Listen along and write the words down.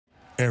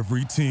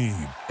Every team,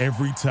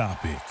 every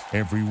topic,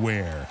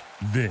 everywhere.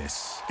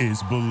 This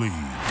is Believe.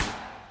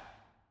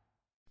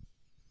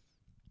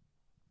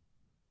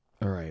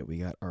 All right, we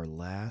got our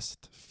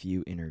last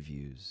few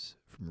interviews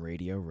from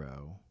Radio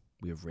Row.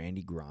 We have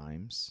Randy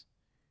Grimes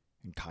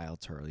and Kyle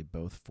Turley,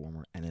 both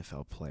former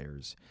NFL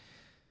players.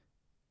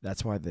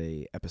 That's why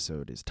the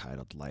episode is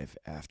titled Life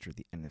After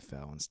the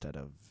NFL instead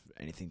of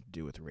anything to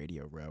do with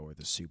Radio Row or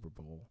the Super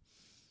Bowl.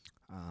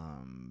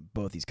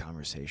 Both these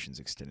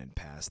conversations extended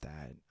past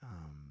that.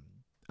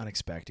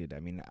 Unexpected. I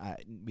mean,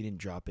 we didn't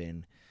drop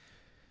in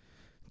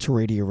to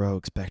Radio Row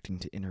expecting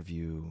to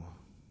interview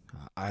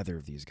either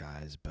of these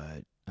guys,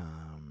 but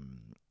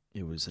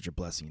it was such a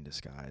blessing in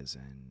disguise.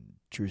 And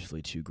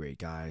truthfully, two great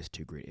guys,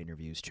 two great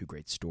interviews, two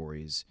great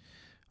stories,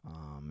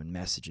 and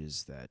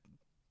messages that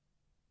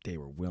they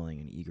were willing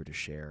and eager to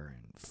share.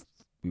 And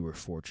we were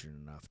fortunate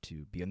enough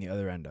to be on the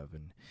other end of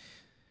and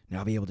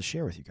now be able to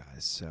share with you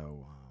guys.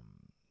 So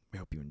we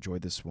hope you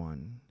enjoyed this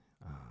one.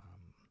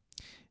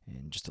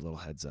 And just a little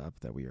heads up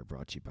that we are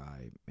brought to you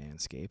by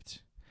Manscaped.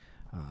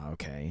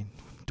 Okay,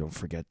 don't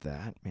forget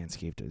that.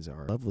 Manscaped is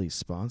our lovely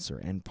sponsor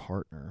and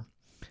partner.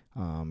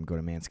 Go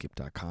to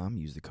manscaped.com,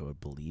 use the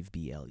code BELIEVE,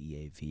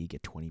 B-L-E-A-V,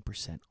 get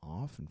 20%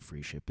 off and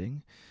free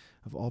shipping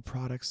of all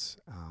products.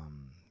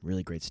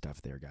 Really great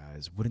stuff there,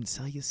 guys. Wouldn't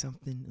sell you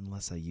something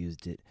unless I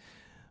used it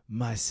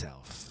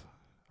myself.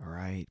 All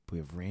right, we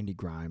have Randy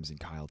Grimes and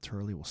Kyle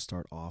Turley. We'll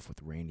start off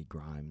with Randy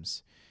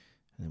Grimes,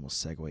 and then we'll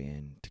segue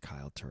in to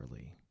Kyle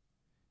Turley.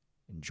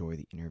 Enjoy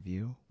the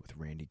interview with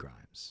Randy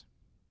Grimes.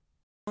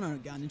 I don't own a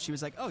gun, and she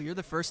was like, "Oh, you're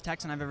the first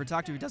Texan I've ever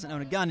talked to who doesn't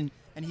own a gun."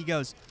 And he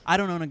goes, "I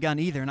don't own a gun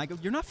either." And I go,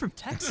 "You're not from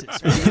Texas,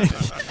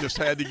 right?" Just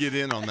had to get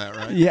in on that,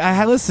 right?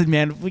 Yeah, listen,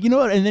 man. You know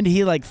what? And then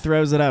he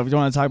throws it up. We don't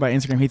want to talk about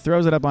Instagram. He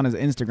throws it up on his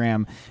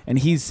Instagram, and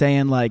he's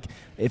saying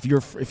if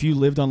you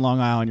lived on Long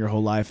Island your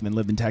whole life and then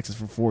lived in Texas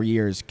for 4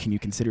 years, can you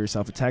consider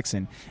yourself a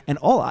Texan? And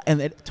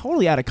it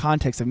totally out of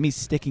context of me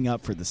sticking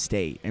up for the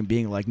state and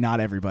being like, not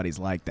everybody's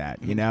like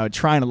that, you know,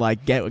 trying to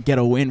get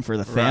a win for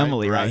the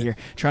family right here,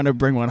 trying to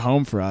bring one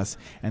home for us,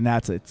 and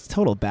it's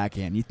total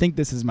backhand. You think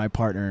this is my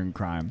partner in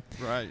crime?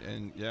 Right,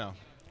 and yeah.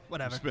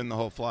 Whatever. Spend the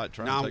whole flight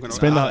trying to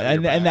take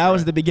it. And that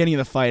was the beginning of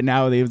the flight.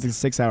 Now it was a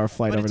 6-hour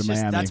flight over to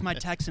Miami. That's my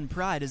Texan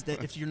pride, is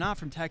that if you're not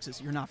from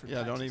Texas, you're not from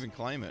Texas. Yeah, don't even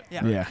claim it.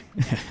 Yeah.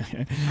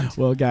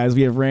 Well, guys,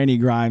 we have Randy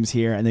Grimes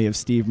here, and they have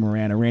Steve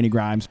Miranda. Randy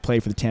Grimes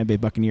played for the Tampa Bay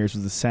Buccaneers,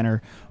 was the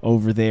center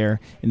over there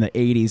in the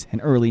 80s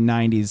and early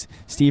 90s.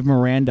 Steve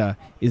Miranda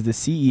is the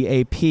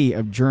CEAP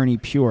of Journey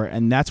Pure,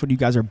 and that's what you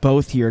guys are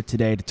both here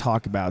today to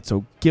talk about.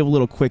 So give a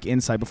little quick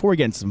insight. Before we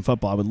get into some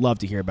football, I would love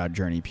to hear about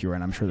Journey Pure,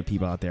 and I'm sure the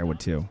people out there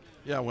would too.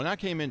 Yeah, when I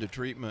came into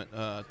treatment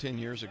 10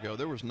 years ago,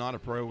 there was not a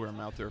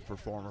program out there for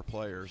former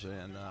players.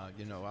 And,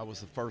 I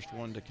was the first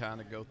one to kind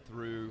of go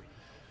through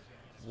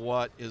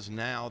what is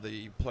now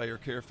the Player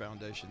Care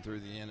Foundation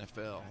through the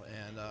NFL.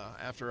 And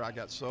after I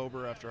got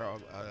sober, after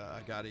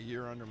I got a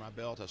year under my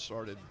belt, I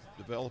started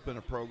developing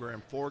a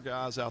program for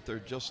guys out there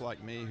just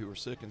like me who were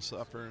sick and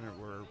suffering and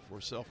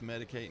were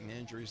self-medicating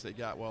injuries they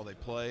got while they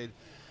played.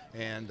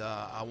 And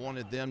I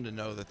wanted them to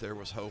know that there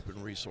was hope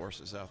and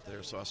resources out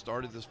there. So I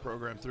started this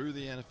program through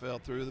the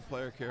NFL, through the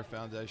Player Care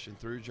Foundation,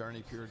 through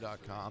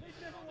JourneyPure.com.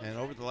 And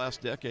over the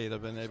last decade,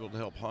 I've been able to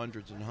help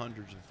hundreds and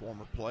hundreds of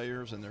former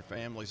players and their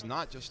families,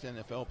 not just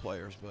NFL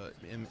players, but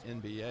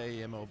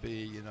NBA,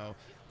 MLB,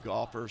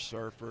 golfers,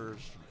 surfers,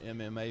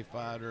 MMA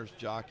fighters,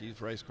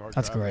 jockeys, race car drivers.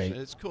 That's great.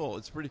 It's cool.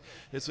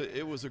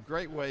 It was a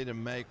great way to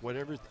make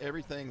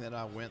everything that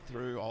I went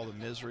through, all the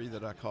misery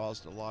that I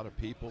caused a lot of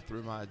people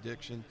through my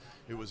addiction.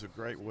 It was a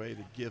great way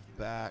to give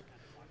back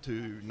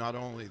to not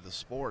only the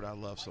sport I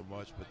love so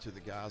much, but to the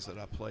guys that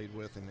I played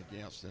with and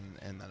against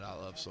and that I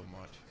love so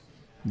much.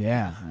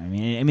 Yeah, I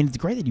mean, it's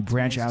great that you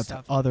branch out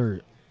to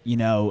other, a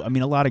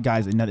lot of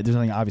guys, there's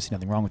obviously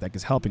nothing wrong with that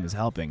because helping is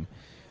helping,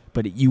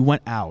 but you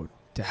went out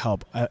to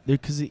help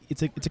because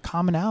it's a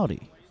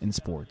commonality in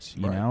sports.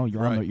 You know,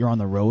 you're on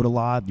the road a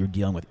lot. You're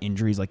dealing with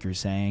injuries, like you're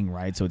saying,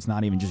 right? So it's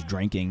not even just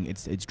drinking;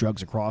 it's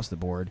drugs across the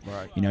board.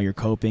 Right. You're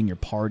coping, you're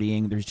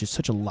partying. There's just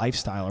such a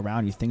lifestyle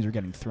around you. Things are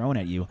getting thrown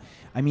at you.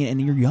 I mean, and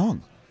you're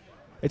young.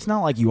 It's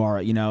not like you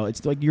are.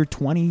 It's like you're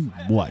 20,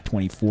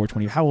 24,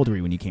 20. How old were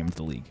you when you came into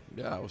the league?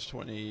 Yeah, I was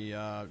 20.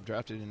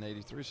 Drafted in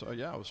 '83, so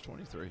yeah, I was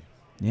 23.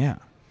 Yeah.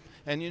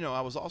 And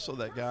I was also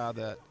that guy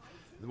that,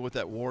 with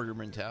that warrior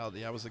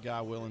mentality, I was the guy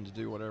willing to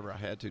do whatever I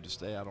had to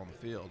stay out on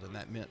the field, and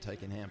that meant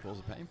taking handfuls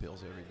of pain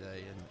pills every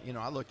day. And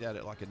I looked at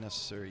it like a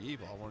necessary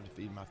evil. I wanted to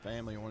feed my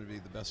family. I wanted to be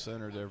the best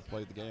center to ever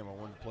play the game. I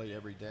wanted to play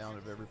every down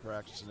of every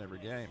practice and every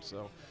game.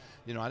 So,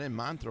 I didn't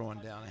mind throwing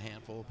down a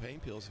handful of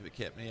pain pills if it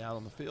kept me out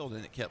on the field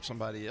and it kept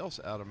somebody else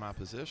out of my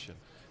position.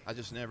 I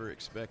just never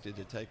expected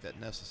to take that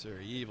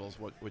necessary evils,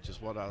 which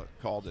is what I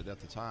called it at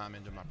the time,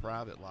 into my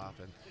private life.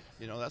 And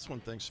that's when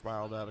things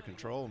spiraled out of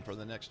control. And for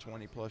the next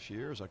 20 plus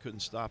years, I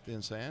couldn't stop the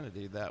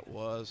insanity that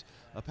was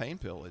a pain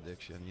pill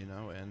addiction.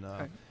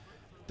 And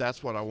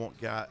that's what I want,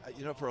 guy.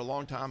 You know, for a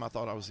long time I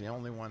thought I was the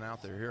only one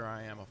out there. Here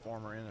I am, a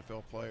former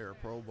NFL player, a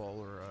Pro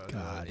Bowler,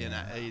 in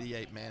an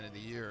 88 Man of the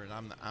Year,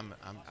 and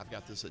I've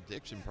got this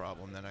addiction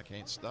problem that I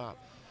can't stop.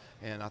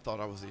 And I thought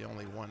I was the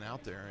only one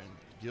out there, and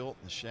guilt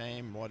and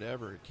shame,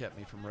 whatever, it kept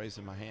me from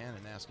raising my hand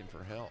and asking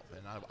for help.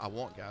 And I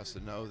want guys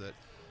to know that,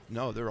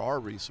 no, there are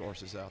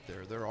resources out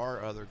there. There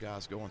are other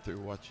guys going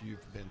through what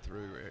you've been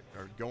through,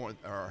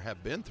 or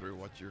have been through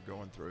what you're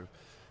going through.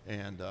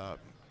 And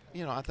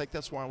you know, I think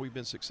that's why we've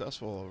been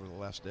successful over the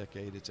last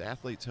decade. It's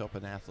athletes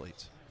helping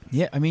athletes.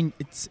 Yeah, I mean,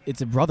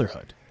 it's a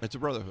brotherhood. It's a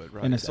brotherhood,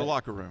 right? And It's a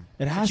locker room.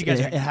 It has. you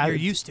guys you're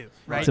used to,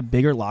 right? It's a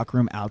bigger locker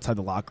room outside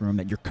the locker room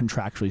that you're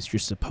contractually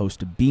just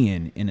supposed to be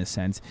in a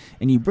sense.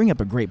 And you bring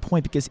up a great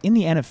point, because in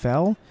the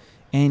NFL,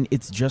 and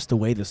it's just the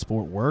way the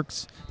sport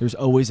works, there's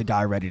always a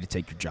guy ready to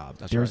take your job.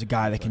 There's a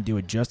guy that can do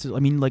it just as, I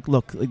mean, like,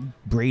 look, like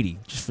Brady,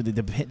 just for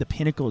the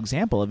pinnacle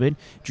example of it,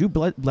 Drew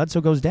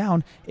Bledsoe goes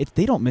down,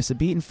 they don't miss a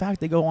beat. In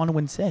fact, they go on to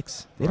win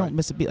 6. They don't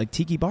miss a beat. Like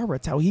Tiki Barber,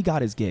 that's how he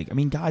got his gig. I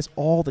mean, guys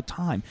all the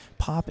time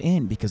pop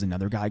in because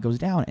another guy goes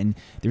down, and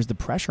there's the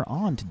pressure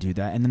on to do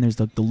that. And then there's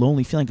the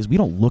lonely feeling, because we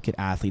don't look at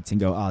athletes and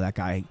go, oh, that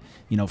guy,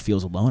 you know,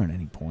 feels alone at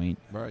any point.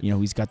 Right. You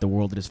know, he's got the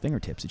world at his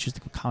fingertips. It's just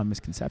a common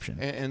misconception.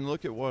 And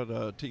look at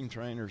what team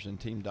trainers and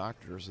team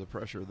doctors, the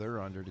pressure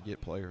they're under to get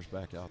players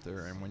back out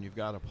there. And when you've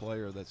got a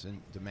player that's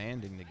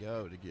demanding to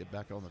go, to get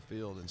back on the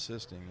field,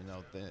 insisting, you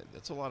know,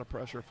 that's a lot of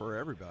pressure for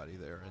everybody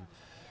there.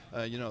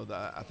 And, you know,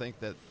 I think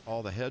that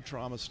all the head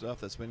trauma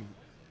stuff that's been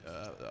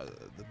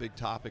the big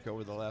topic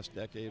over the last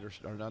decade,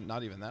 or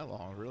not even that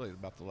long, really,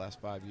 about the last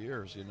 5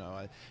 years, you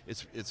know,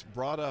 it's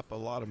brought up a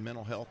lot of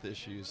mental health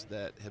issues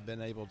that have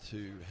been able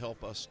to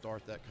help us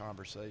start that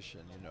conversation,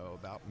 you know,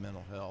 about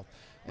mental health.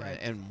 Right.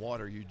 And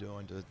what are you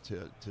doing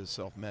to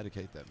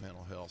self-medicate that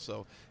mental health?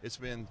 So it's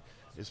been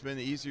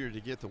easier to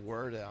get the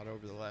word out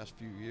over the last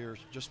few years,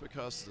 just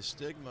because the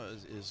stigma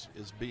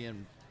is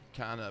being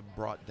kind of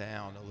brought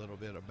down a little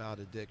bit about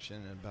addiction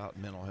and about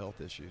mental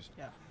health issues.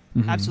 Yeah,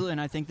 Mm-hmm. absolutely.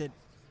 And I think that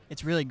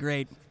it's really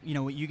great, you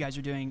know, what you guys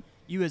are doing.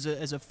 You as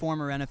a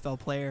former NFL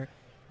player,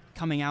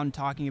 coming out and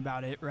talking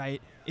about it,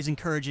 right, is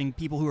encouraging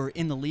people who are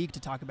in the league to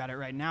talk about it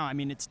right now. I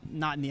mean, it's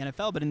not in the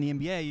NFL, but in the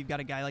NBA, you've got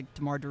a guy like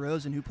DeMar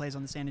DeRozan, who plays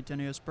on the San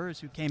Antonio Spurs,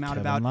 who came out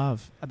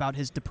about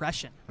his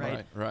depression,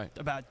 right? Right.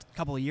 About a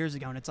couple of years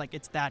ago. And it's like,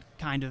 it's that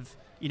kind of,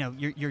 you know,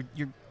 you're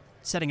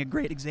setting a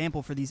great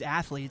example for these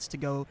athletes to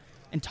go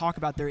and talk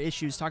about their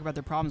issues, talk about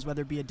their problems,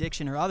 whether it be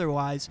addiction or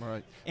otherwise.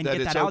 Right. And that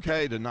get it's that out there.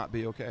 okay to not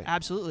be okay.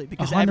 Absolutely,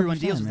 because everyone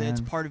deals with it.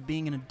 It's man. part of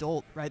being an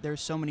adult, right?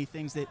 There's so many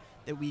things that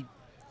we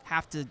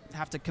have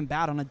to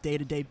combat on a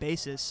day-to-day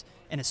basis,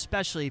 and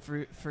especially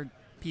for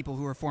people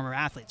who are former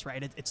athletes,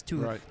 right? It's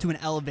to an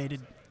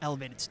elevated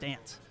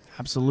stance.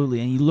 Absolutely,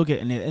 and you look at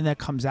and that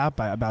comes out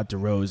about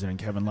DeRozan and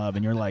Kevin Love,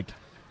 and you're like,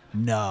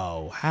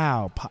 no,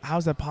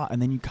 how's that and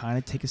then you kind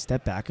of take a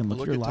step back and look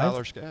at your life.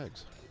 Tyler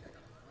Skaggs.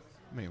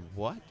 I mean,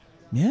 what?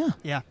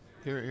 Yeah.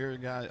 Here a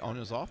guy on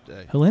his off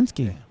day.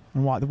 Helinski,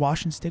 and the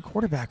Washington State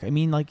quarterback. I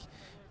mean, like,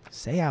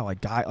 say out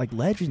like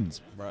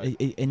legends, right?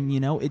 And you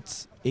know,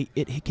 it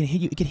can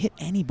hit you. It can hit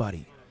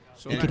anybody.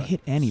 So it can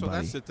hit anybody. So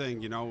that's the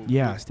thing, you know.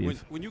 Yeah,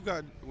 Steve. When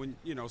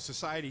you know,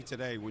 society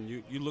today, when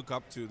you look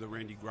up to the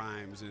Randy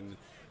Grimes and,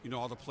 you know,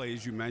 all the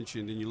players you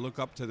mentioned, and you look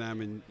up to them,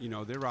 and, you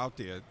know, they're out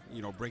there,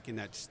 you know, breaking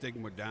that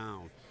stigma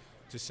down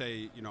to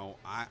say, you know,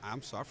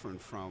 I'm suffering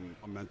from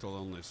a mental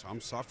illness.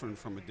 I'm suffering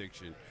from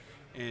addiction.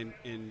 And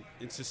in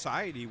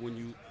society,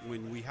 when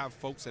we have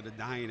folks that are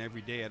dying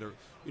every day,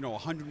 you know,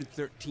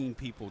 113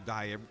 people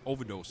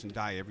overdose and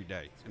die every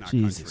day in our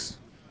country.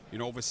 You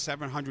know, over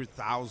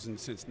 700,000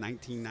 since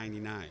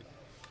 1999.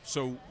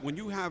 So when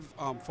you have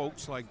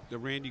folks like the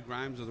Randy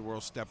Grimes of the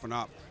world stepping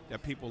up,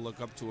 that people look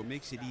up to, it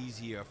makes it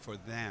easier for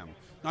them.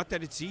 Not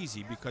that it's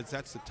easy, because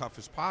that's the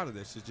toughest part of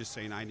this, is just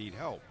saying I need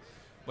help.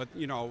 But,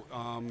 you know,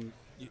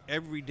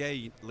 every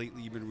day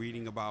lately you've been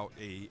reading about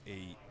a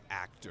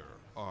actor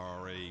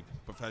or a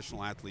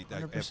professional athlete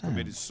that 100%. has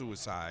committed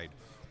suicide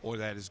or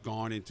that has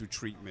gone into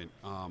treatment.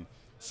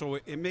 So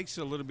it makes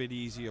it a little bit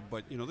easier,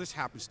 but, you know, this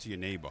happens to your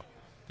neighbor.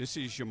 This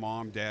is your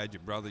mom, dad,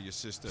 your brother, your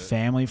sister,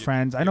 family,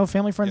 friends. I know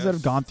family friends that yes.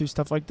 have gone through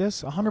stuff like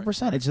this.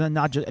 100%. Right. It's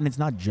not just, and it's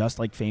not just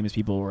like famous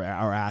people or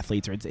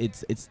athletes, or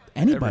it's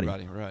anybody.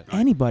 Everybody, right.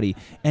 Anybody.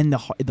 And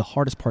the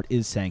hardest part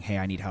is saying, "Hey,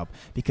 I need help,"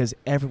 because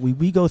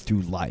we go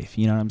through life.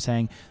 You know what I'm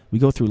saying? We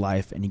go through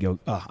life, and you go,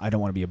 "Oh, I don't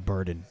want to be a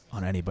burden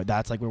on anybody."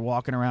 That's like we're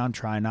walking around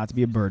trying not to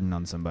be a burden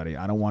on somebody.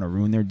 I don't want to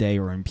ruin their day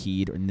or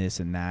impede or this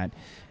and that.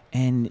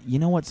 And you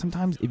know what?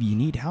 Sometimes if you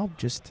need help,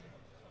 just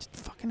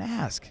fucking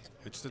ask.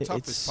 It's the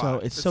toughest It's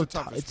part.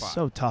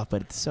 so tough,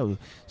 but it's so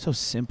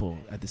simple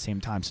at the same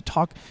time. So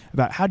talk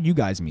about, how do you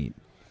guys meet?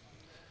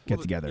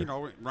 Get together. You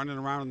know, running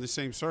around in the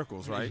same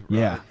circles, right?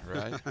 Yeah.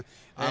 Right.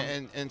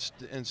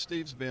 And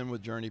Steve's been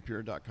with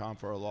JourneyPure.com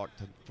for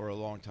a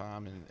long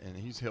time, and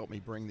he's helped me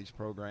bring these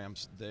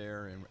programs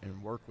there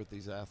and work with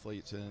these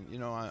athletes. And, you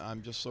know,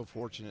 I'm just so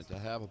fortunate to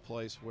have a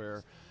place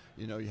where,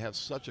 you know, you have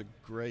such a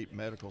great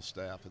medical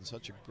staff and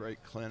such a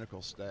great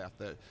clinical staff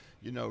that,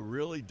 you know,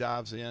 really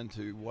dives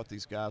into what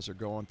these guys are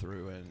going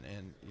through.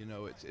 And you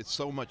know, it's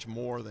so much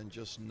more than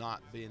just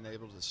not being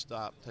able to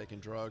stop taking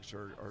drugs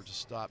or to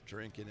stop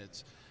drinking.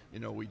 It's, you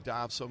know, we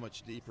dive so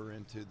much deeper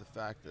into the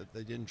fact that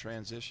they didn't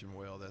transition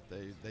well, that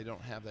they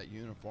don't have that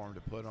uniform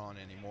to put on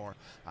anymore.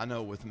 I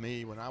know with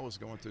me, when I was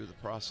going through the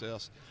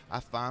process, I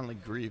finally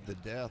grieved the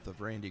death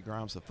of Randy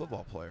Grimes, the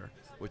football player,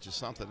 which is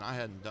something I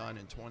hadn't done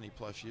in 20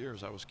 plus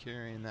years. I was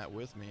carrying that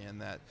with me, and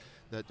that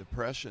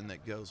depression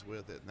that goes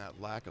with it, and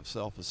that lack of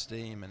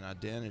self-esteem and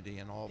identity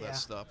and all that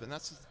stuff. And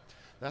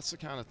that's the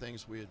kind of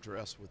things we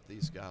address with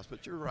these guys.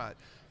 But you're right.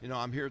 You know,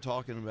 I'm here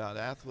talking about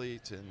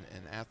athletes and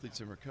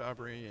athletes in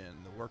recovery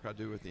and the work I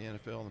do with the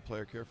NFL and the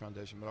Player Care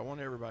Foundation. But I want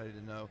everybody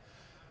to know,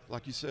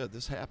 like you said,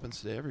 this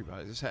happens to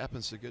everybody. This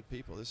happens to good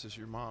people. This is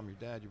your mom, your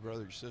dad, your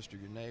brother, your sister,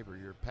 your neighbor,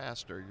 your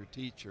pastor, your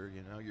teacher,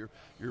 you know,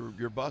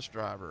 your bus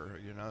driver,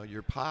 you know,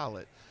 your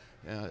pilot.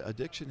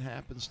 Addiction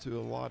happens to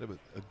a lot of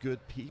good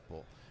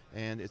people.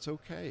 And it's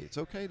okay. It's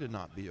okay to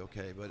not be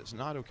okay, but it's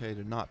not okay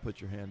to not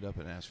put your hand up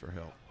and ask for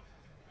help.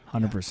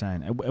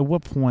 100%.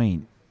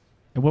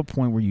 At what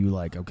point were you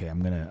like, okay,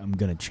 I'm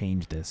gonna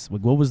change this?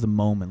 Like, what was the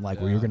moment like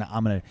where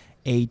I'm gonna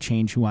A,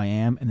 change who I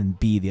am, and then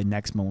B, the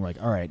next moment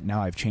like, all right,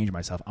 now I've changed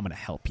myself, I'm gonna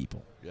help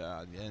people.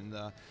 Yeah, and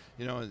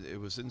you know, it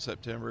was in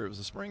September. It was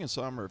the spring and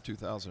summer of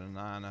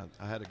 2009.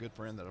 I had a good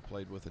friend that I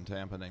played with in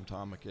Tampa named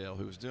Tom McHale,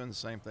 who was doing the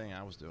same thing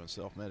I was doing,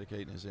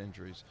 self-medicating his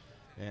injuries,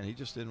 and he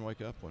just didn't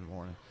wake up one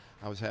morning.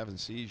 I was having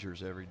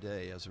seizures every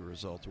day as a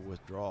result of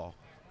withdrawal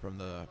from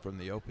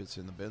the opiates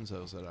and the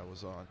benzos that I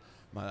was on.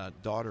 My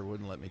daughter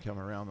wouldn't let me come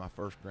around my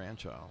first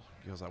grandchild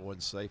because I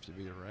wasn't safe to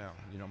be around.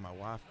 You know, my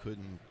wife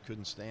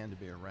couldn't stand to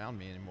be around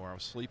me anymore. I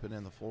was sleeping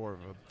in the floor of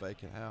a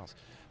vacant house.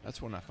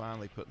 That's when I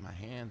finally put my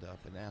hand up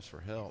and asked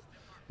for help.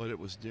 But it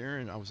was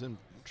I was in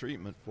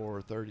treatment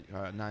for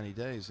 90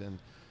 days, and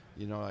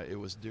you know, it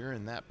was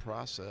during that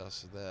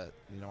process that,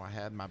 you know, I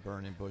had my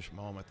burning bush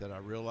moment, that I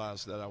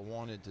realized that I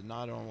wanted to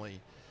not only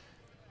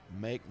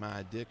make my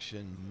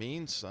addiction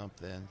mean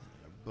something,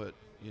 but,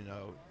 you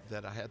know,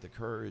 that I had the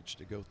courage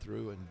to go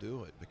through and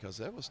do it, because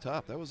that was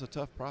tough. That was a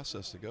tough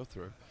process to go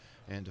through,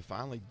 and to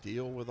finally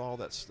deal with all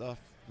that stuff,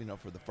 you know,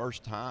 for the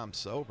first time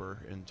sober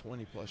in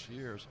 20 plus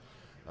years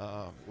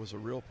was a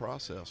real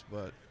process.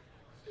 But,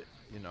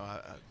 you know,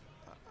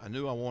 I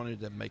knew I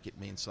wanted to make it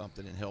mean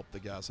something and help the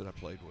guys that I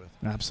played with.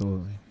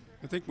 Absolutely.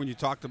 I think when you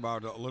talked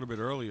about a little bit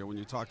earlier, when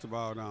you talked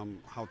about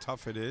how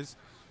tough it is,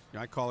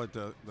 I call it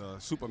the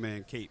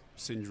Superman cape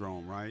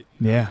syndrome, right?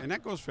 Yeah. And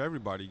that goes for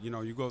everybody. You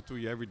know, you go through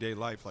your everyday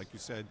life, like you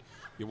said,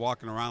 you're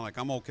walking around like,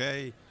 I'm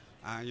okay.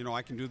 You know,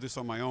 I can do this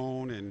on my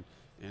own,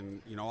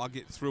 and you know, I'll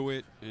get through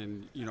it.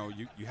 And, you know,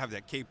 you have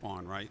that cape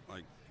on, right?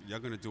 Like, you're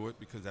going to do it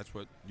because that's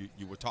what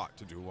you were taught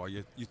to do, or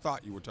you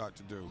thought you were taught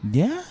to do.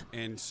 Yeah.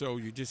 And so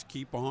you just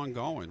keep on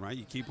going, right?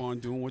 You keep on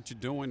doing what you're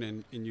doing,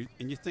 and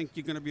you think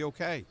you're going to be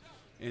okay.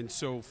 And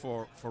so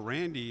for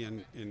Randy,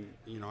 and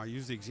you know, I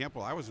use the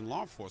example, I was in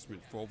law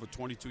enforcement for over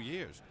 22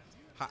 years.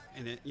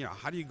 You know,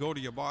 how do you go to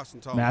your boss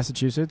and tell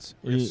Massachusetts?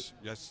 Yes,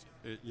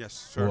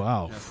 sir.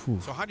 Wow. Yes.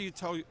 So how do you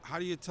tell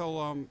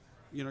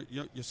you know,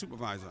 your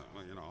supervisor,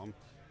 you know,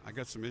 I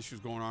got some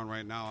issues going on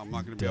right now. I'm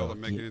not going to be able to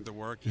make it into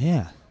work.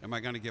 Yeah. Am I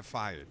going to get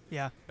fired?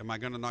 Yeah. Am I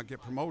going to not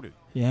get promoted?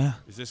 Yeah.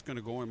 Is this going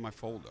to go in my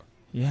folder?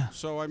 Yeah.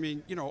 So, I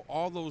mean, you know,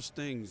 all those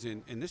things,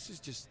 and this is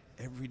just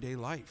everyday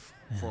life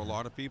for a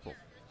lot of people.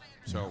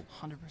 So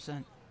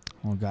 100%.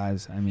 Well,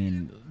 guys, I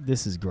mean,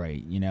 this is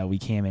great. You know, we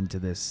came into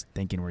this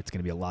thinking where it's going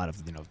to be a lot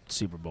of, you know,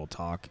 Super Bowl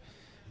talk,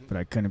 but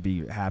I couldn't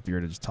be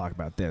happier to just talk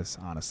about this,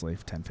 honestly,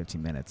 for 10,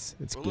 15 minutes.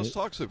 It's well, good. Let's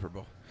talk Super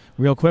Bowl.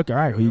 Real quick. All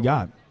right, who you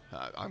got?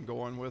 I'm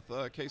going with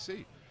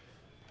KC.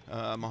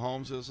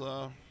 Mahomes is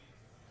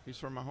he's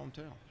from my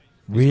hometown.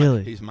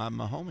 Really? He's my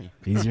homie.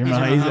 He's your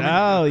homie.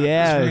 Oh,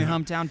 yeah. He's from your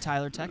hometown,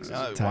 Tyler, Texas.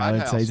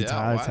 He's a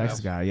Tyler, Texas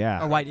guy,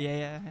 yeah. Or White,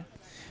 yeah.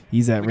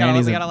 He's at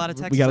Randy's. We got a lot of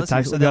Texas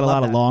we got a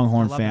lot of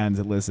Longhorn fans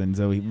that listen.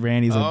 So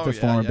Randy's a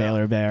former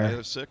Baylor Bear. They're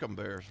Sick'em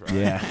Bears, right?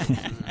 Yeah.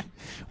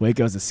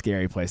 Waco's a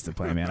scary place to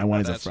play, man. I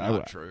wanted That's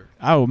not true.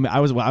 I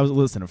was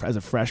listening as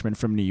a freshman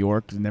from New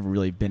York, never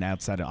really been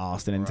outside of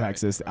Austin in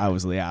Texas. I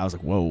was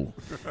like, whoa,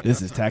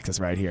 this is Texas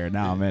right here.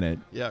 Now I'm in it.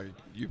 Yeah,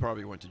 you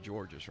probably went to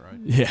Georgia's, right?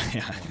 Yeah.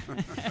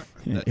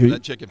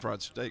 That chicken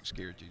fried steak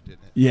scared you,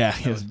 didn't it?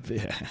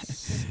 Yeah.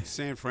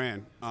 San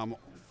Fran.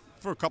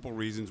 For a couple of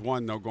reasons.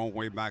 One, though, going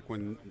way back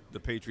when the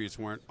Patriots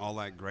weren't all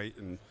that great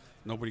and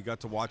nobody got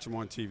to watch them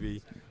on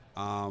TV.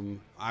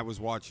 I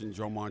was watching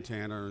Joe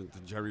Montana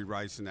and Jerry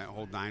Rice and that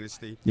whole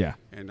dynasty. Yeah.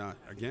 And,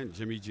 again,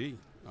 Jimmy G.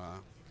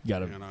 He's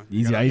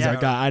our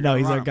guy. I know,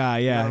 he's our guy,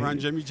 yeah. Run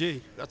Jimmy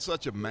G. That's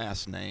such a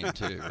mass name,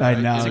 too. Right? I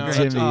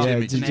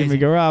know, Jimmy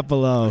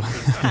Garoppolo.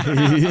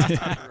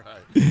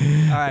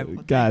 All right.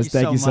 Well, guys,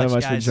 thank you so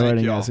much for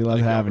joining us. We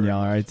love having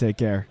y'all. All right, take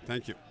care.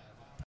 Thank you.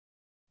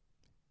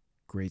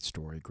 Great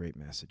story, great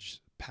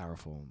message,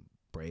 powerful,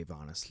 brave,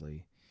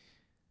 honestly.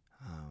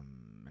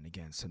 And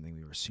again, something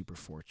we were super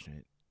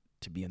fortunate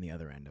to be on the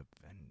other end of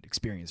and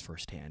experience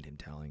firsthand, him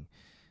telling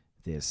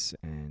this,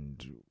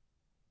 and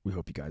we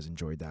hope you guys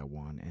enjoyed that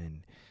one.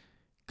 And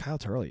Kyle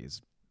Turley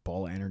is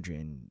ball energy,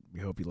 and we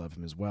hope you love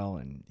him as well.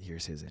 And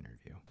here's his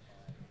interview.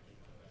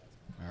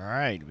 All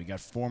right, we got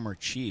former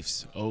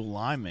Chiefs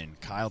O-lineman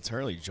Kyle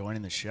Turley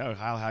joining the show.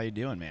 Kyle, how you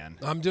doing, man?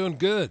 I'm doing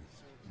good.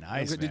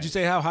 Nice. Did you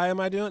say how high am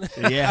I doing?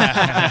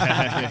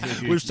 Yeah.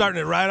 We're starting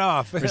it right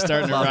off. We're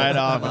starting it right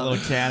off. A little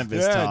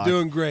cannabis talk.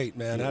 Doing great,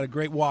 man. Had a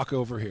great walk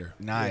over here.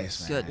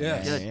 Nice, yes. man. Good.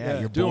 Yeah, Good. yeah.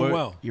 Your Doing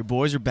well. Your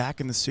boys are back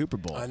in the Super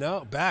Bowl. I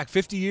know. Back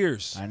 50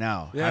 years. I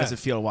know. Yeah. How does it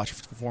feel to watch your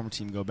former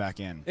team go back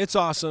in? It's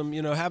awesome,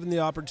 having the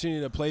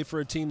opportunity to play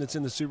for a team that's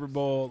in the Super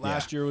Bowl.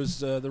 Last year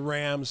was the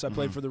Rams. I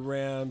played for the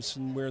Rams,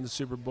 and we're in the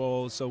Super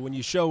Bowl. So when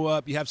you show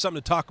up, you have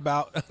something to talk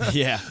about.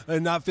 Yeah.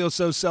 And not feel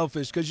so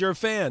selfish because you're a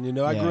fan.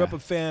 I grew Yeah. up a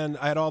fan.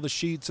 I had all the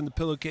sheets and the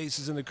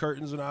pillowcases and the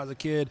curtains when I was a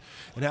kid,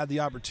 and had the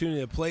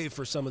opportunity to play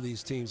for some of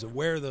these teams and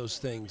wear those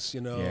things,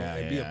 and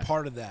be a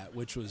part of that,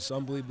 which was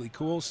unbelievably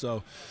cool.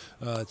 So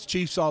it's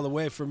Chiefs all the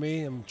way for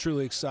me. I'm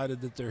truly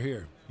excited that they're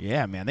here.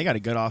 Yeah, man. They got a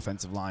good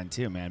offensive line,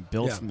 too, man.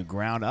 Built from the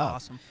ground up.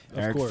 Awesome.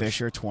 Eric course.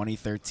 Fisher,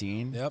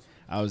 2013. Yep.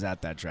 I was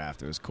at that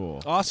draft. It was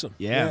cool. Awesome.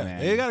 Yeah, man.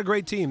 They got a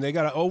great team. They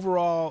got an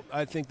overall,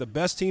 I think, the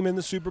best team in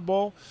the Super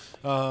Bowl.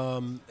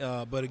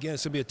 But again,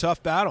 it's going to be a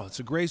tough battle.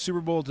 It's a great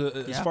Super Bowl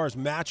as far as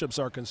matchups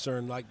are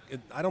concerned.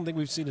 I don't think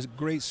we've seen a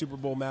great Super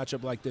Bowl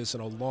matchup like this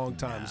in a long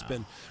time. No. It's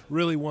been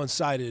really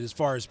one-sided as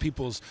far as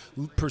people's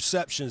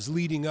perceptions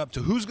leading up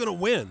to who's going to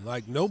win.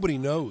 Nobody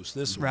knows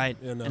this one.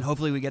 Right. And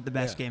hopefully we get the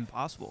best game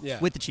possible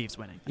with the Chiefs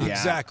winning. Yeah.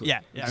 Exactly.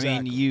 Yeah. I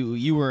mean,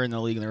 you were in the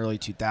league in the early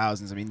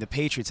 2000s. I mean, the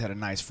Patriots had a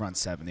nice front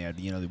seven. They had,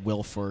 the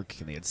Wilfork,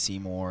 and they had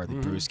Seymour, the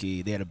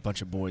Brewski. They had a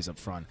bunch of boys up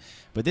front.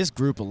 But this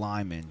group of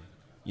linemen,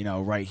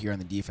 right here on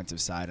the defensive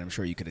side, I'm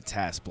sure you could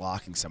attest,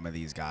 blocking some of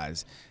these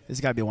guys, this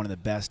has got to be one of the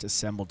best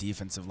assembled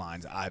defensive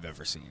lines I've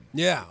ever seen.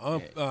 Yeah.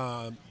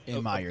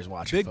 In my years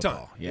watching big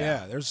football. time.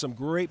 Yeah, there's some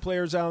great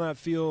players out on that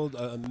field,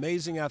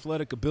 amazing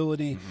athletic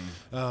ability,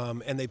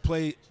 and they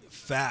play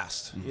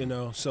fast,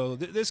 So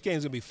this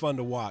game's going to be fun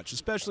to watch,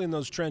 especially in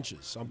those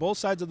trenches. On both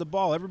sides of the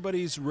ball,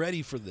 everybody's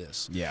ready for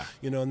this. Yeah.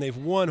 And they've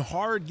won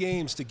hard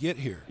games to get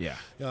here. Yeah.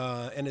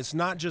 And it's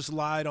not just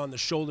lied on the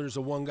shoulders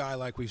of one guy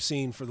like we've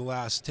seen for the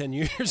last 10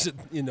 years,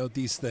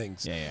 these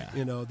things.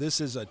 Yeah. This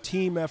is a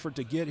team effort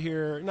to get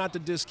here, not to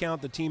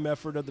discount the team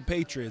effort of the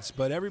Patriots,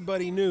 but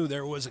everybody knew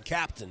there was a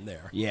captain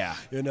there. Yeah.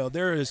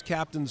 There is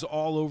captains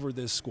all over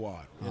this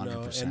squad,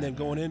 100%, and then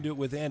going into it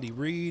with Andy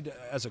Reid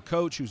as a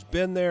coach who's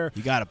been there.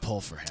 You got to pull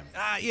for him.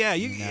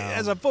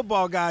 As a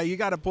football guy, you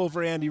got to pull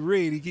for Andy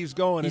Reid. He keeps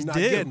going and not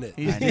getting it.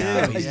 He's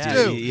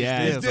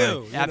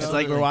due. It's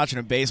like we're watching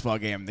a baseball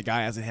game. The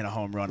guy hasn't hit a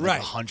home run like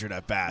 100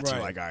 at bats. Right.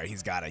 You're like, all right,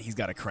 he's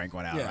got to crank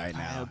one out right now.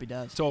 I hope he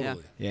does.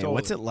 Totally. Yeah. Totally.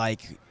 What's it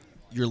like?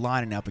 You're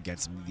lining up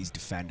against some of these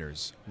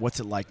defenders. What's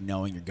it like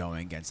knowing you're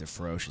going against a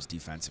ferocious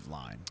defensive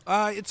line?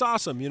 It's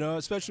awesome,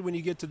 especially when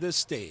you get to this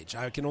stage.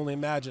 I can only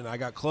imagine. I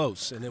got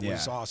close, and it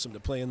was awesome to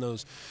play in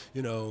those,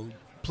 big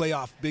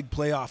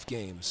playoff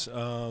games.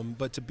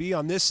 But to be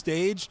on this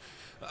stage,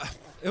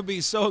 it'll be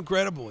so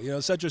incredible.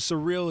 Such a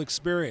surreal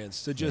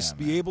experience to just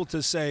be able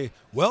to say,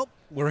 well,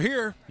 we're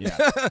here.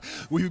 Yeah.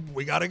 we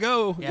got to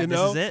go. Yeah, this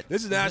is it.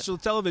 This is national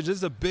television. This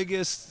is the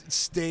biggest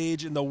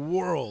stage in the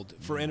world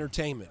for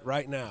entertainment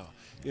right now.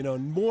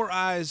 More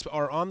eyes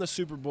are on the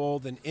Super Bowl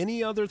than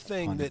any other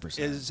thing 100%. that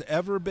has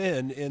ever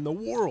been in the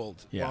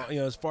world,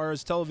 as far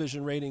as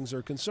television ratings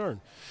are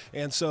concerned.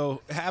 And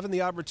so having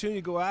the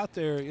opportunity to go out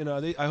there,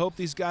 I hope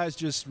these guys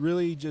just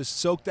really just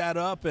soak that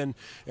up and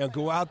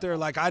go out there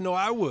like I know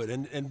I would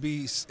and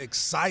be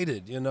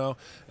excited,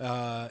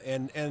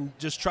 and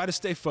just try to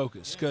stay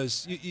focused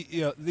because,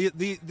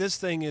 this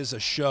thing is a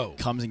show.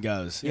 Comes and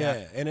goes.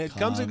 Yeah, and it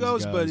comes and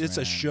goes, but it's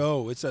man. a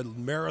show. It's a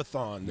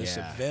marathon, this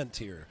event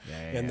here.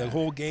 And the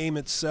whole game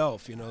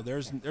itself,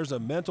 there's a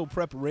mental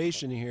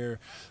preparation here.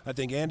 I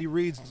think Andy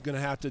Reid's going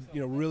to have to,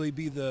 really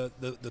be the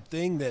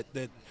thing that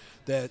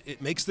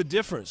it makes the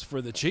difference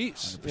for the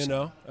Chiefs,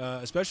 100%.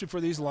 Especially for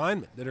these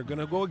linemen that are going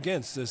to go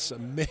against this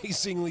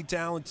amazingly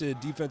talented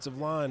defensive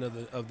line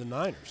of the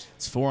Niners.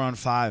 It's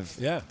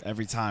 4-on-5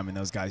 every time, and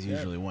those guys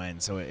usually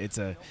win. So it's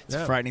a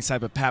frightening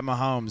sight. But Pat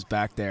Mahomes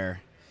back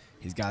there,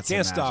 he's got some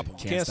Can't stop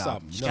magic. him. Can't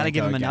stop him. You got to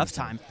give him enough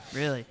time,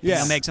 really. Yeah.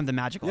 He'll make something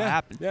magical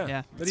happen.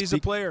 Yeah. But he's a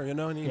player,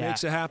 and he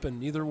makes it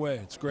happen either way.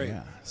 It's great.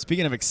 Yeah.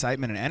 Speaking of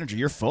excitement and energy,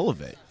 you're full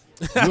of it.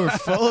 You were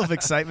full of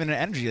excitement and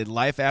energy.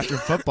 Life after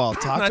football.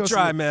 I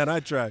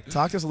try.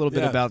 Talk to us a little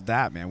bit about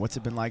that, man. What's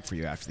it been like for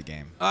you after the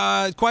game?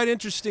 Quite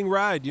interesting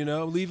ride,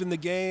 leaving the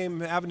game,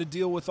 having to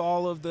deal with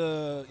all of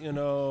the,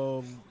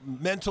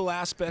 mental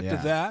aspect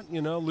of that,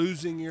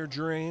 losing your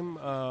dream,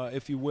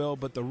 if you will,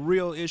 but the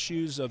real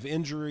issues of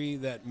injury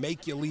that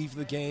make you leave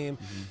the game,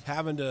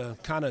 having to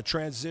kind of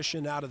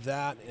transition out of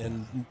that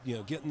and,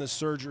 getting the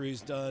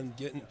surgeries done,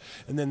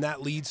 and then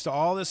that leads to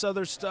all this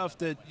other stuff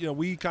that,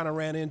 we kind of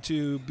ran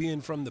into being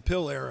from the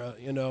pill era,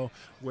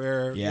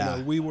 where,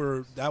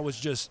 that was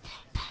just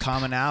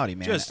commonality,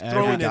 man. Just Every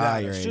throwing it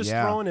guy at us. you're- Just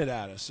yeah. throwing it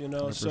at us, you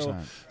know.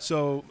 100%.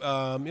 So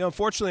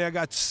unfortunately, I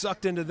got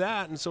sucked into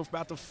that, and so for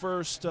about the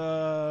first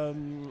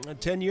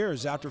 10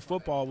 years after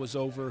football was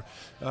over,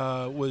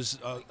 was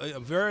a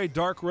very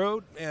dark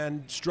road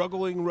and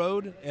struggling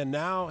road, and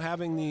now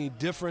having the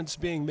difference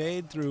being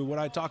made through what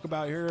I talk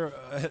about here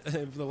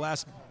for the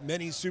last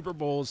many Super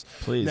Bowls.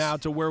 Please. Now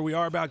to where we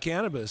are about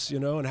cannabis, you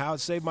know, and how it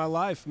saved my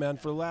life, man,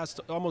 for the last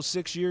almost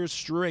 6 years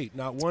straight.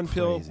 Not one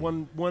pill, Crazy.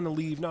 one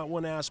Aleve, not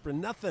one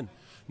aspirin, nothing.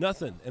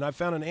 And I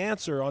found an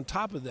answer on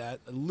top of that,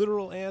 a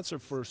literal answer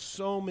for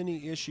so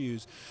many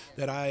issues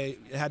that I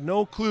had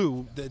no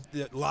clue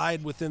that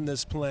lied within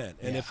this plant.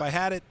 And if I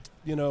had it,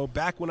 you know,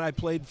 back when I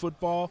played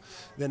football,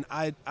 then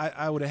I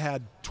would have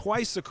had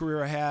twice the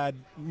career I had,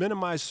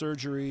 minimized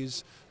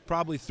surgeries,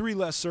 probably 3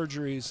 less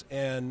surgeries,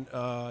 and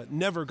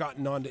never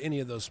gotten onto any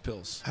of those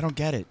pills. I don't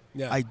get it.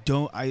 Yeah.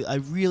 I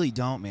really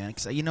don't, man.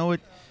 Because you know what?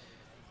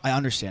 I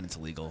understand it's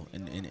illegal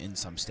in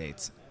some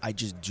states. I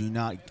just do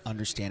not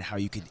understand how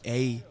you could,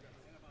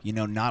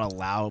 not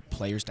allow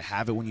players to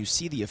have it. When you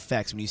see the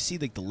effects, when you see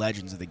like the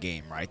legends of the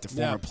game, right? The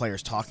former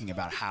players talking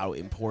about how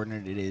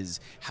important it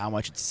is, how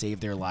much it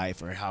saved their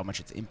life, or how much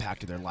it's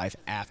impacted their life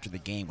after the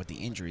game with the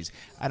injuries.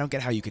 I don't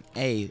get how you could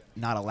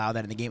not allow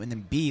that in the game, and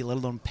then B, let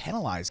alone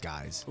penalize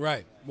guys.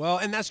 Right. Well,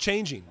 and that's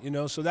changing, you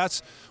know, so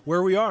that's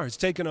where we are. It's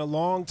taken a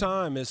long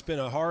time. It's been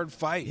a hard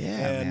fight. Yeah,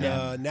 and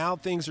man. now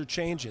things are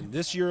changing.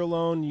 This year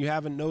alone, you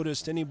haven't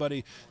noticed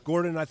anybody.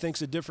 Gordon, I think,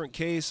 is a different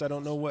case. I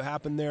don't know what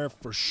happened there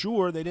for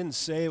sure. They didn't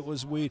say it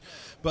was weed.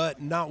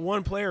 But not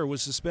one player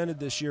was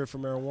suspended this year for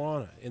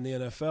marijuana in the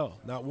NFL.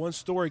 Not one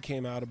story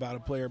came out about a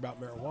player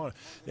about marijuana.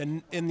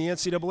 And in the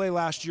NCAA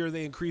last year,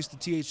 they increased the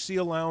THC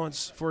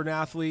allowance for an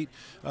athlete,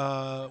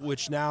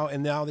 which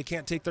now they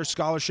can't take their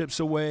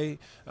scholarships away,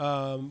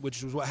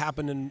 which was what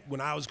happened when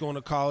I was going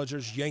to college.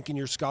 There's yanking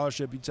your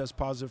scholarship. You test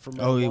positive for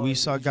marijuana. We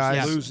saw You just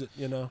guys lose it,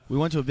 you know. We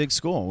went to a big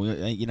school,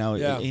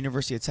 Yeah.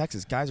 University of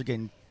Texas. Guys are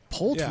getting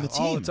pulled from the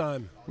team all the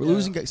time. We're Yeah.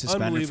 losing,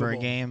 suspended for a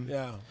Unbelievable. game.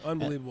 Yeah,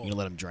 unbelievable. You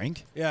let them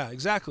drink? Yeah,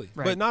 exactly.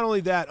 Right. But not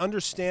only that,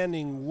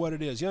 understanding what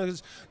it is. You know,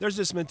 'cause there's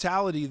this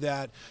mentality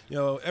that, you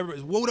know,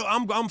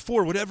 I'm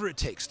for whatever it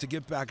takes to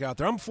get back out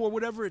there. I'm for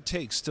whatever it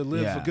takes to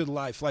live a good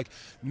life. Like,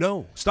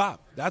 no,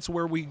 stop. That's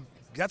why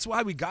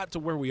we got to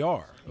where we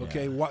are.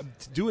 Okay,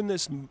 doing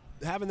this.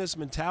 Having this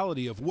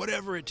mentality of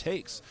whatever it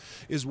takes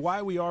is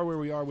why we are where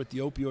we are with the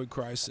opioid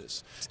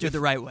crisis. Do it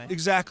the right way.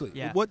 Exactly.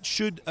 Yeah. What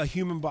should a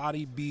human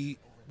body be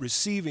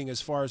receiving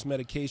as far as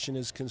medication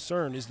is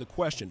concerned is the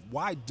question.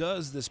 Why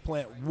does this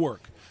plant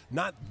work?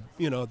 Not,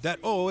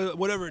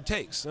 whatever it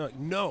takes.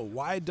 No,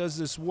 why does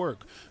this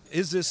work?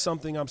 Is this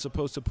something I'm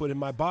supposed to put in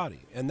my body?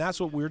 And that's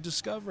what we're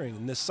discovering.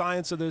 And the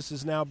science of this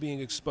is now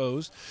being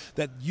exposed,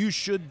 that you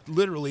should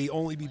literally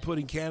only be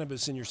putting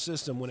cannabis in your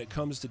system when it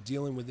comes to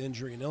dealing with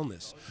injury and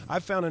illness. I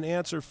found an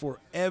answer for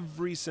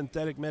every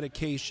synthetic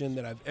medication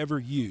that I've ever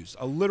used,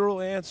 a literal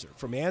answer,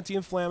 from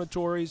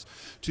anti-inflammatories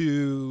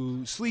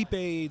to sleep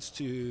aids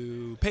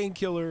to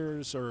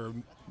painkillers or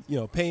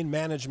pain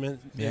management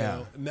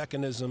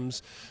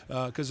mechanisms,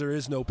 because there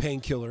is no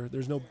painkiller.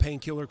 There's no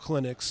painkiller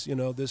clinics.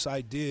 This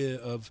idea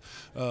of,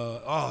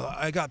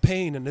 I got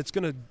pain and it's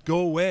going to go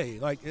away.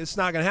 Like, it's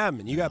not going to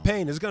happen. You got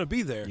pain, it's going to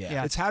be there.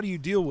 Yeah. It's how do you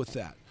deal with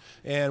that?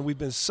 And we've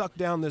been sucked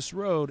down this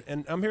road,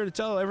 and I'm here to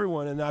tell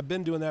everyone, and I've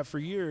been doing that for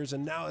years,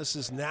 and now it's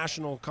this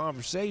national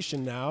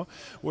conversation now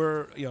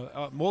where,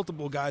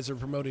 multiple guys are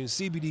promoting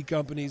CBD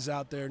companies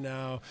out there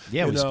now.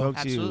 Yeah, we spoke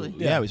Absolutely.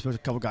 to we spoke to a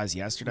couple guys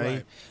yesterday.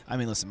 Right. I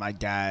mean, listen,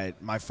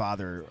 my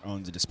father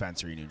owns a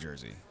dispensary in New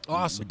Jersey.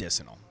 Awesome.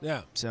 Medicinal.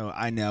 Yeah. So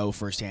I know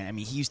firsthand. I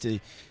mean, he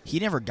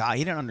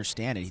didn't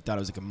understand it. He thought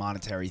it was like a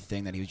monetary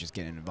thing that he was just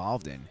getting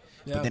involved in.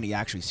 Yeah. But then he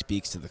actually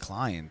speaks to the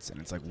clients,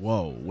 and it's like,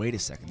 whoa, wait a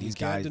second. These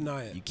guys, can't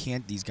deny it. You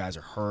can't. These guys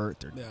are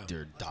hurt. Yeah.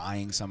 They're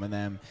dying. Some of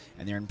them,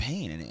 and they're in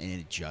pain, and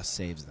it just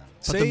saves them.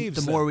 But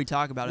Saves the more them. we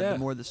talk about it, Yeah. the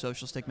more the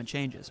social stigma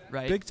changes,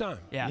 right? Big time.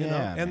 Yeah. You know?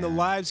 Yeah, and the man.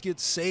 lives get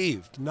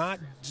saved. Not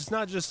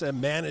just a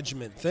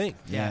management thing.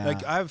 Yeah.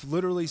 Like, I've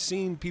literally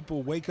seen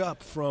people wake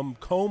up from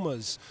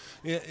comas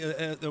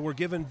that were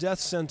given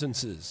death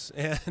sentences.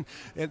 And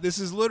this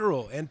is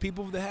literal. And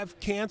people that have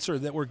cancer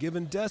that were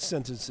given death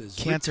sentences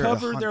Cancer,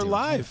 recovered their 100%,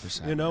 life.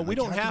 We Like,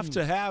 don't how have can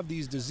to have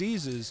these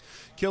diseases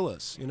kill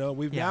us.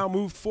 We've Yeah. now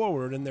moved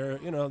forward, and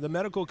the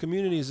medical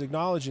community is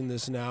acknowledging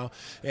this now.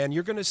 And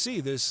you're going to see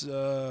this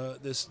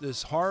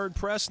hard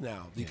press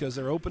now, because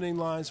they're opening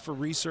lines for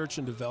research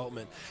and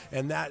development,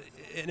 and that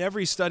in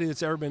every study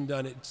that's ever been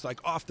done, it's like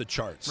off the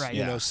charts. Right.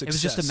 Success. It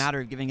was just a matter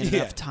of giving it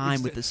enough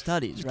time with the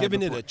studies, right?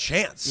 Giving it before- a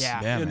chance.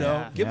 Yeah. Yeah,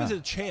 man. Give Yeah. it a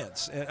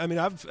chance. And, I mean,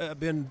 I've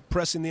been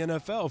pressing the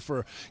NFL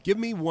for, give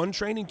me one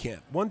training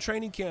camp,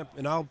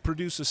 and I'll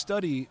produce a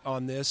study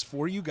on this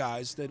for you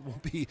guys that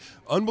will be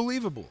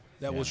unbelievable.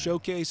 that will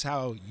showcase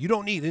how you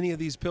don't need any of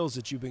these pills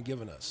that you've been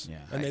giving us. Yeah.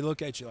 And they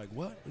look at you like,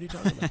 what? What are you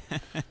talking about?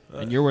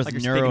 And you're with Like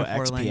you're speaking a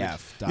foreign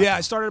NeuroXPF. Yeah,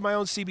 I started my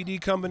own CBD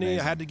company.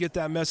 Amazing. I had to get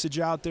that message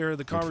out there.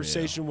 The for you.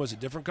 conversation was a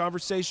different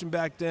conversation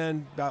back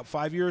then, about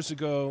 5 years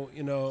ago,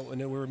 and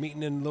then we were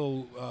meeting in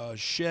little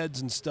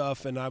sheds and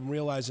stuff, and I'm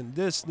realizing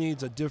this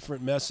needs a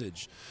different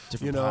message.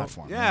 Different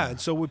platform. Yeah, and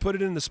so we put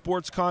it in the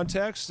sports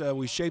context.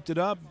 We shaped it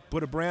up,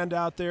 put a brand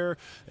out there,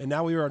 and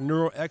now we are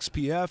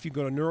NeuroXPF. You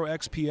go to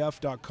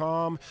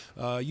neuroxpf.com,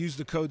 use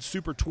the code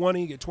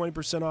SUPER20, get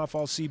 20% off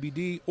all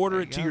CBD.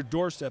 Order it to your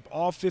doorstep.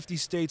 All 50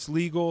 states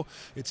legal.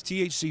 It's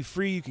THC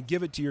free. You can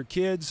give it to your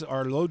kids.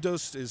 Our low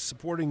dose is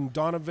supporting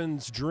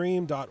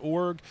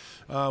donovansdream.org,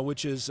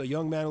 which is a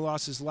young man who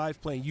lost his life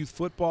playing youth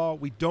football.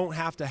 We don't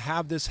have to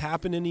have this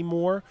happen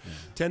anymore.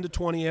 10 to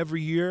 20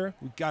 every year.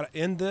 We've got to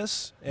end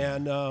this,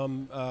 and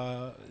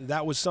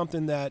that was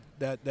something that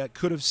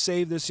could have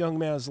saved this young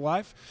man's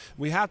life.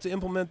 We have to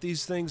implement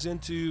these things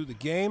into the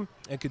game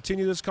and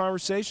continue this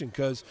conversation,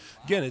 because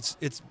again,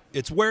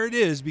 it's where it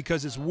is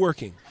because it's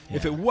working.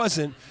 If it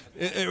wasn't,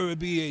 it would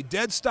be a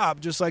dead stop,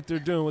 just like they're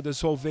doing with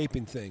this whole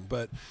vaping thing.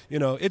 But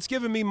it's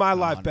given me my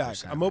life back.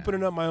 I'm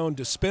opening up my own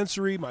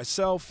dispensary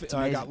myself.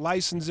 I got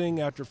licensing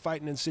after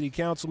fighting in city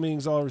council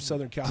meetings all over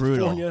Southern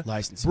California.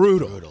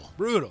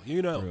 Brutal.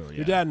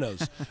 Your dad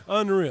knows.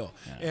 Unreal.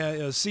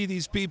 And see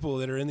these people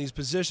that are in these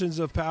positions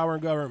of power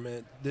in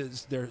government,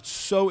 they're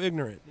so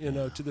ignorant,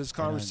 to this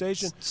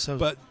conversation.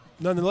 But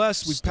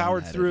nonetheless, we've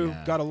powered through,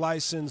 got a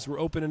license. We're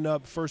opening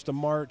up 1st of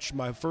March,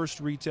 my first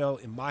retail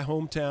in my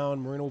hometown,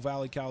 Moreno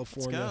Valley,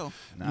 California. Let's go.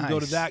 You can go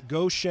to that,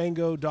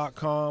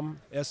 goshango.com,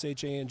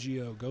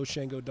 SHANGO,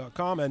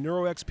 goshango.com, and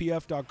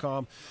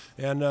neuroxpf.com.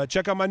 And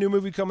check out my new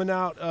movie coming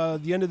out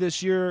the end of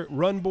this year,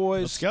 Run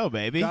Boys. Let's go,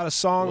 baby. Got a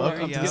song.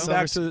 Getting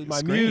back to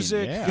my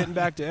music, Yeah. getting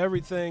back to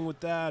everything with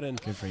that.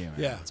 And Good for you, man.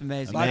 Yeah. It's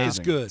amazing. Life is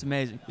good. It's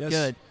amazing. Yes.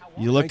 Good.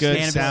 You look good,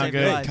 Thanks, sound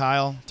man. good.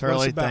 Kyle,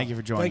 Turley, about? thank you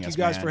for joining us. Thank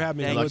you guys man. for having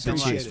me. Thank I you so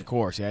appreciate much. it. Of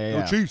course.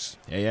 Yeah. Go Chiefs.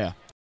 Yeah.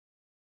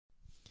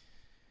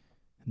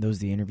 Those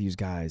are the interviews,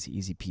 guys.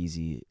 Easy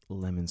peasy,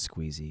 lemon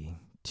squeezy.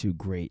 Two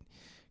great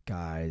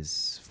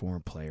guys, former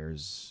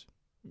players,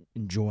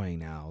 enjoying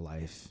now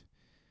life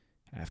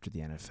after the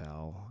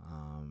NFL.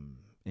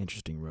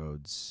 Interesting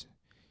roads,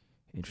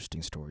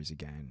 interesting stories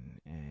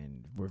again,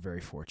 and we're very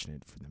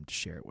fortunate for them to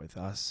share it with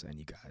us and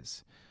you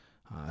guys.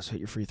 So hit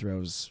your free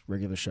throws.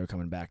 Regular show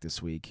coming back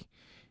this week.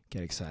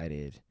 Get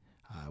excited.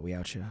 We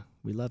out ya.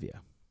 We love ya.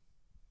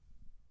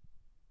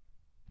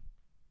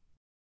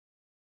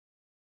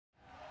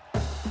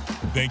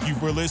 Thank you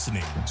for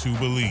listening to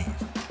Believe.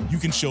 You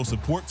can show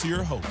support to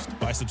your host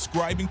by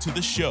subscribing to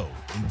the show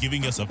and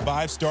giving us a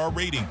 5-star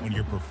rating on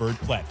your preferred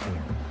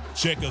platform.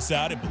 Check us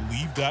out at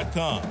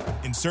Believe.com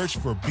and search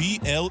for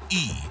BLEAV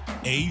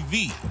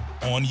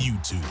on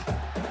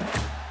YouTube.